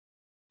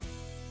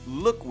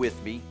Look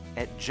with me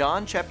at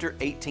John chapter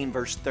 18,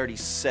 verse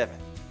 37.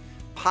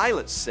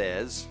 Pilate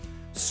says,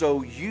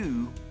 "So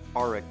you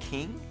are a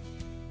king?"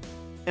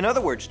 In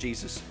other words,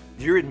 Jesus,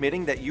 you're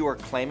admitting that you are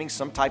claiming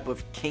some type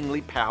of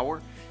kingly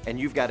power and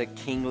you've got a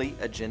kingly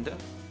agenda?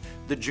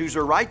 The Jews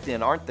are right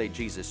then, aren't they,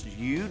 Jesus?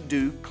 You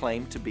do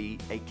claim to be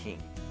a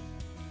king.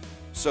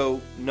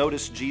 So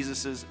notice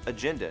Jesus'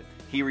 agenda.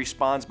 He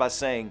responds by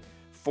saying,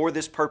 "For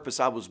this purpose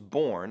I was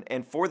born,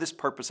 and for this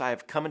purpose I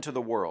have come into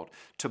the world,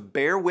 to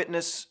bear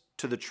witness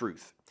to the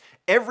truth.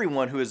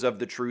 Everyone who is of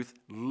the truth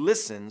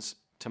listens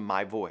to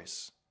my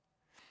voice."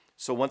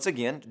 So once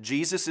again,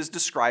 Jesus is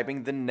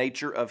describing the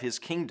nature of his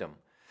kingdom.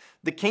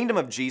 The kingdom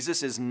of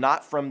Jesus is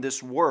not from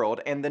this world,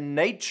 and the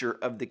nature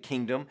of the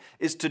kingdom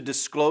is to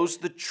disclose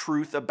the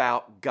truth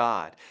about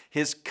God,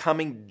 his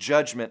coming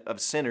judgment of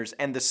sinners,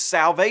 and the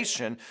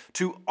salvation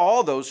to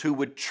all those who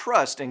would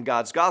trust in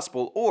God's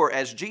gospel, or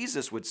as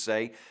Jesus would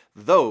say,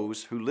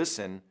 those who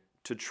listen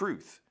to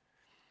truth.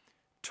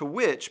 To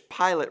which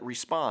Pilate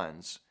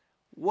responds,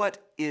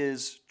 "What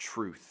is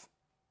truth?"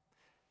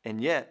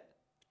 And yet,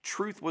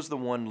 truth was the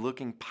one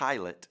looking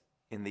Pilate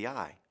in the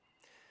eye.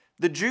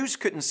 The Jews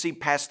couldn't see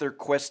past their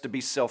quest to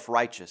be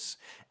self-righteous,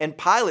 and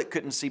Pilate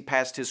couldn't see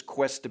past his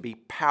quest to be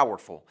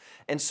powerful,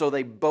 and so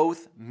they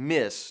both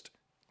missed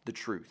the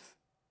truth.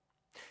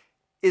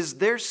 Is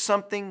there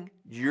something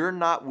you're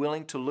not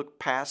willing to look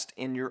past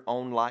in your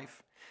own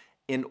life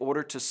in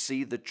order to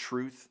see the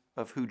truth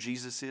of who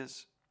Jesus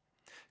is?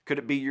 Could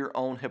it be your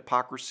own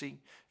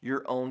hypocrisy,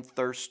 your own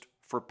thirst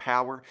for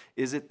power?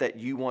 Is it that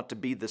you want to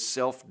be the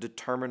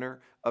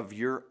self-determiner of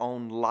your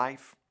own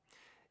life?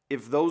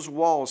 If those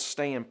walls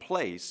stay in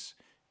place,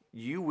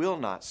 you will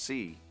not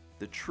see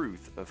the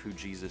truth of who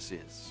Jesus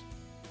is.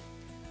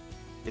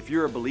 If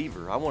you're a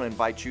believer, I want to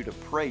invite you to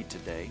pray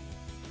today,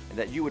 and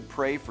that you would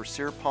pray for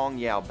Sirapong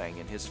Yaobang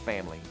and his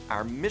family,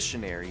 our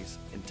missionaries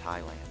in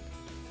Thailand.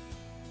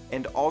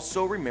 And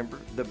also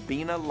remember the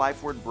Bina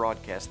Life Word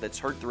broadcast that's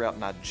heard throughout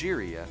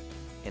Nigeria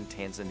and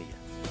Tanzania.